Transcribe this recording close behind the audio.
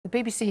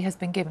BBC has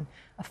been given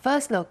a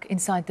first look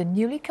inside the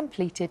newly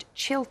completed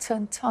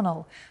Chiltern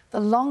Tunnel,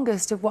 the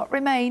longest of what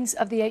remains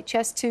of the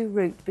HS2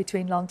 route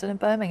between London and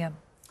Birmingham.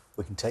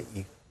 We can take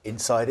you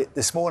inside it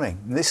this morning.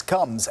 And this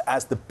comes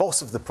as the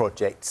boss of the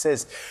project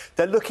says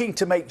they're looking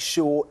to make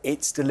sure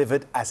it's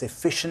delivered as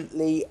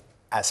efficiently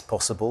as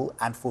possible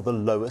and for the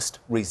lowest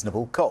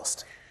reasonable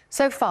cost.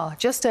 So far,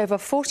 just over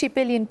 £40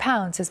 billion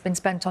has been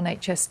spent on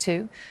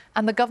HS2,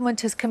 and the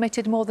government has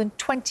committed more than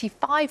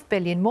 £25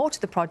 billion more to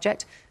the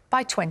project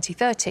by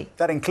 2030.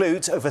 That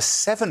includes over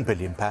 £7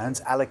 billion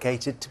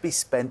allocated to be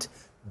spent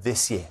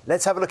this year.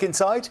 Let's have a look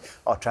inside.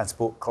 Our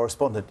transport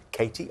correspondent,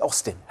 Katie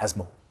Austin, has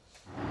more.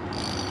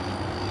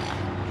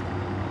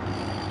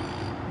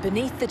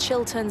 Beneath the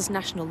Chiltern's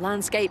national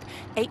landscape,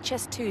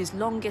 HS2's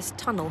longest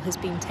tunnel has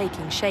been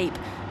taking shape.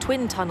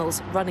 Twin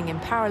tunnels running in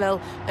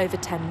parallel over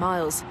 10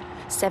 miles.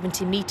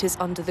 70 metres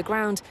under the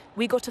ground,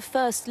 we got a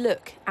first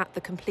look at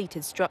the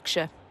completed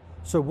structure.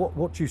 So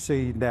what you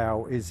see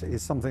now is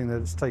something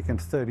that's taken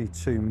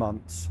 32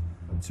 months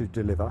to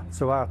deliver.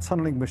 So our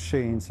tunnelling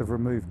machines have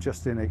removed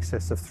just in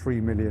excess of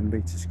 3 million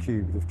metres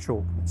cubed of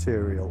chalk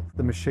material.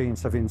 The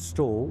machines have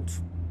installed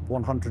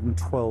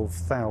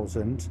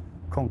 112,000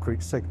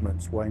 concrete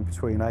segments weighing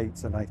between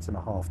 8 and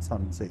 8.5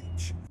 tonnes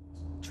each.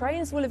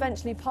 Trains will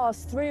eventually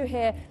pass through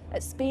here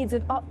at speeds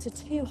of up to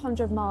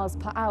 200 miles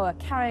per hour,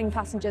 carrying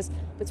passengers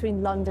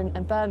between London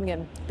and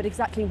Birmingham. But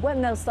exactly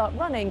when they'll start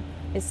running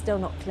is still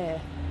not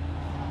clear.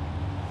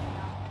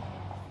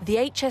 The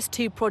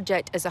HS2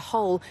 project as a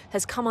whole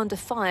has come under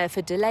fire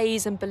for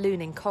delays and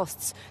ballooning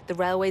costs. The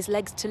railway's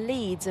legs to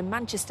Leeds and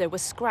Manchester were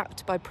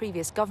scrapped by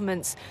previous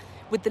governments.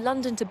 With the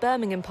London to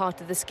Birmingham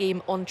part of the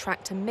scheme on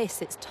track to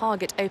miss its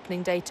target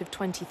opening date of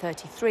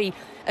 2033,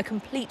 a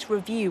complete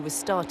review was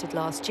started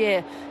last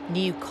year.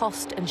 New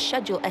cost and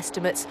schedule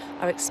estimates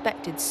are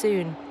expected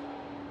soon.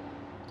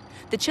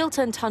 The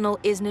Chiltern Tunnel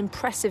is an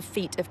impressive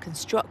feat of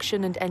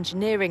construction and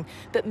engineering,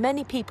 but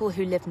many people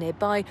who live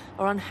nearby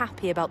are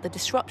unhappy about the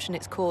disruption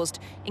it's caused,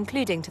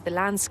 including to the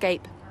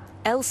landscape.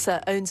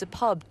 Elsa owns a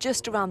pub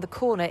just around the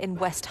corner in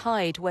West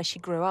Hyde, where she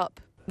grew up.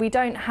 We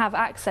don't have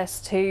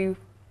access to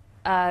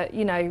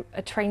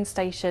a train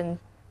station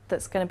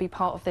that's going to be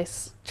part of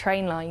this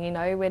train line,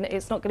 and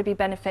it's not going to be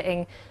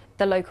benefiting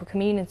the local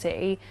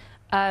community.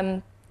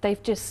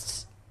 They've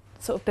just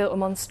sort of built a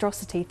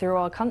monstrosity through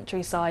our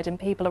countryside, and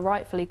people are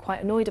rightfully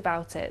quite annoyed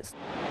about it.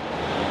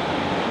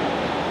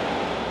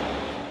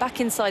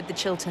 Back inside the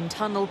Chiltern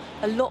Tunnel,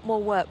 a lot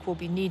more work will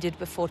be needed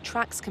before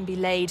tracks can be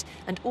laid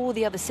and all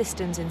the other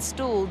systems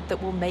installed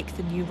that will make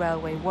the new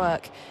railway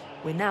work.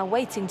 We're now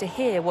waiting to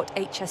hear what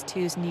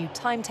HS2's new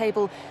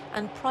timetable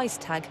and price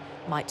tag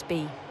might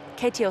be.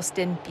 Katie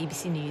Austin,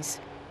 BBC News.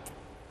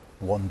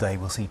 One day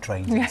we'll see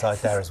trains inside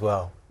there as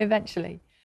well. Eventually.